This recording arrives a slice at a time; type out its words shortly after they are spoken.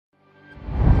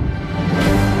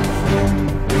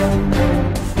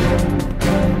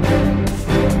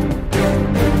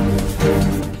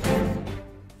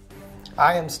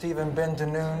I am Stephen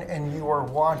Ben-Danoon, and you are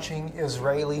watching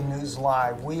Israeli News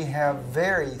Live. We have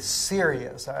very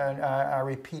serious, I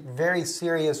repeat, very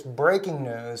serious breaking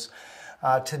news.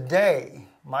 Today,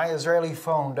 my Israeli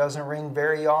phone doesn't ring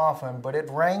very often, but it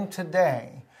rang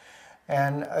today.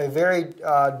 And a very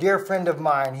dear friend of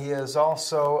mine, he is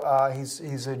also,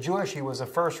 he's a Jewish, he was a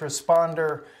first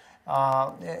responder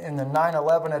in the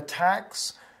 9/11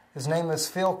 attacks. His name is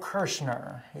Phil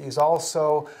Kirshner. He's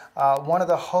also one of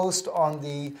the hosts on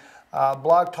the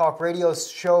Blog Talk Radio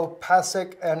show,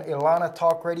 Pasek and Ilana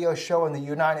Talk Radio show in the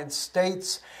United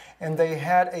States. And they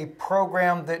had a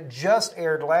program that just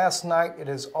aired last night. It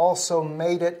has also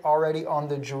made it already on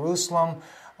the Jerusalem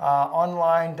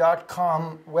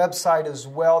online.com website as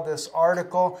well. This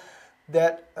article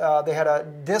that they had a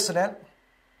dissident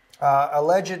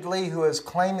allegedly who is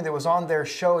claiming that was on their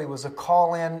show. He was a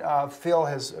call-in. Phil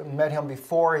has met him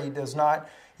before. He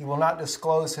will not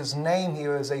disclose his name. He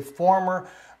is a former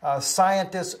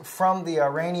scientist from the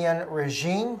Iranian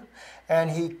regime,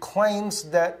 and he claims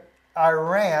that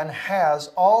Iran has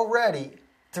already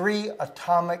 3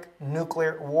 atomic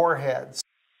nuclear warheads.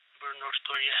 North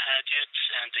Korea had it,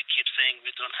 and they keep saying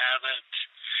we don't have it,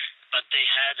 but they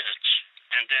had it.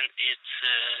 And then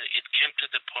it came to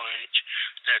the point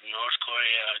that North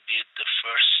Korea did the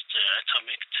first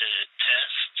atomic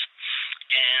test.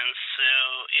 And so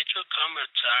it will come a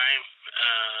time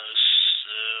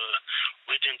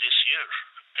within this year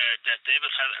that they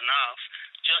will have enough.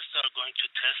 Just are going to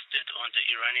test it on the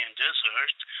Iranian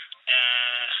desert.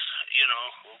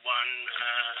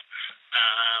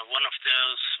 One of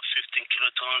those 15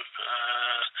 kiloton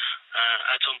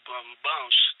atom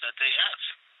bombs that they have.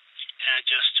 And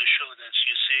just to show that,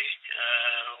 you see,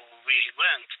 we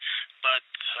went. But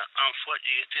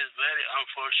it is very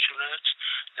unfortunate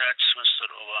that Mr.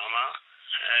 Obama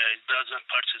doesn't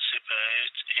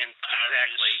participate in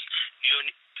Paris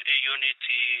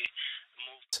unity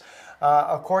movement.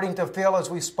 According to Phil, as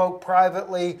we spoke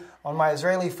privately on my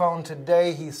Israeli phone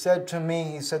today, he said to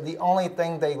me, the only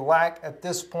thing they lack at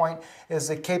this point is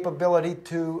the capability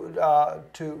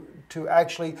to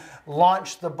actually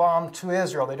launch the bomb to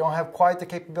Israel. They don't have quite the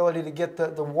capability to get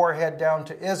the warhead down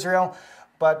to Israel,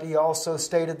 but he also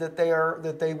stated that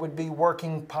they would be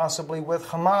working possibly with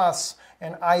Hamas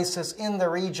and ISIS in the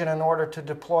region in order to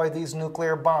deploy these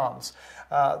nuclear bombs.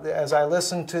 As I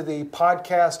listened to the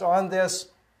podcast on this,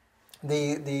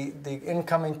 the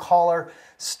incoming caller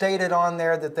stated on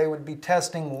there that they would be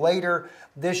testing later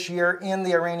this year in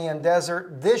the Iranian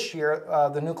desert. This year,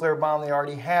 the nuclear bomb they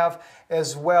already have,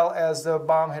 as well as the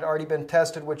bomb had already been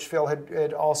tested, which Phil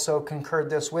had also concurred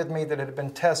this with me, that it had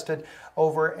been tested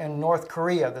over in North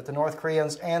Korea, that the North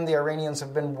Koreans and the Iranians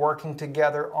have been working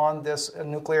together on this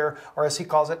nuclear, or as he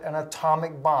calls it, an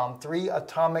atomic bomb, 3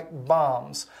 atomic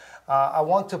bombs. I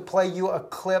want to play you a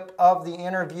clip of the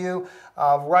interview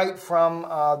right from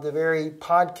the very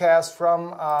podcast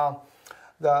from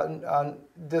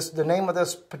the name of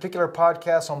this particular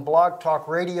podcast on Blog Talk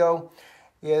Radio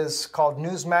is called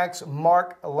Newsmax.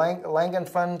 Mark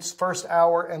Langenfund's first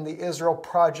hour in the Israel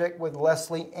Project with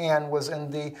Leslie Ann was in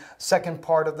the second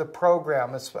part of the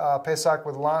program. It's Pesach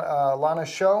with Lana's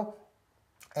show.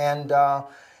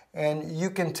 And you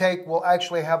can we'll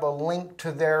actually have a link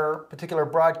to their particular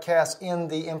broadcast in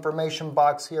the information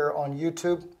box here on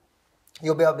YouTube.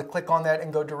 You'll be able to click on that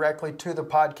and go directly to the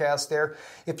podcast there.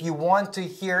 If you want to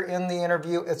hear in the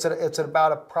interview, it's at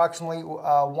about approximately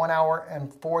 1 hour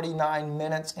and 49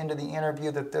 minutes into the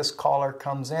interview that this caller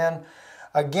comes in.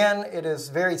 Again, it is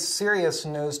very serious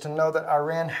news to know that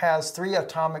Iran has 3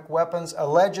 atomic weapons.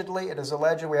 Allegedly, it is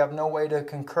alleged. We have no way to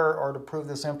concur or to prove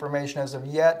this information as of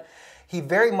yet. He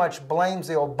very much blames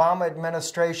the Obama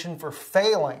administration for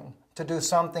failing to do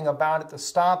something about it to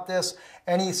stop this.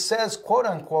 And he says, quote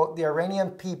unquote, the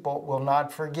Iranian people will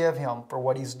not forgive him for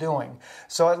what he's doing.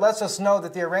 So it lets us know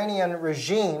that the Iranian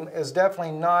regime is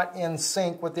definitely not in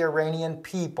sync with the Iranian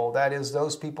people. That is,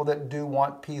 those people that do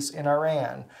want peace in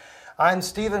Iran. I'm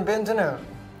Stephen Ben-Danoon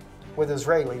with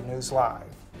Israeli News Live.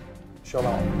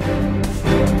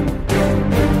 Shalom.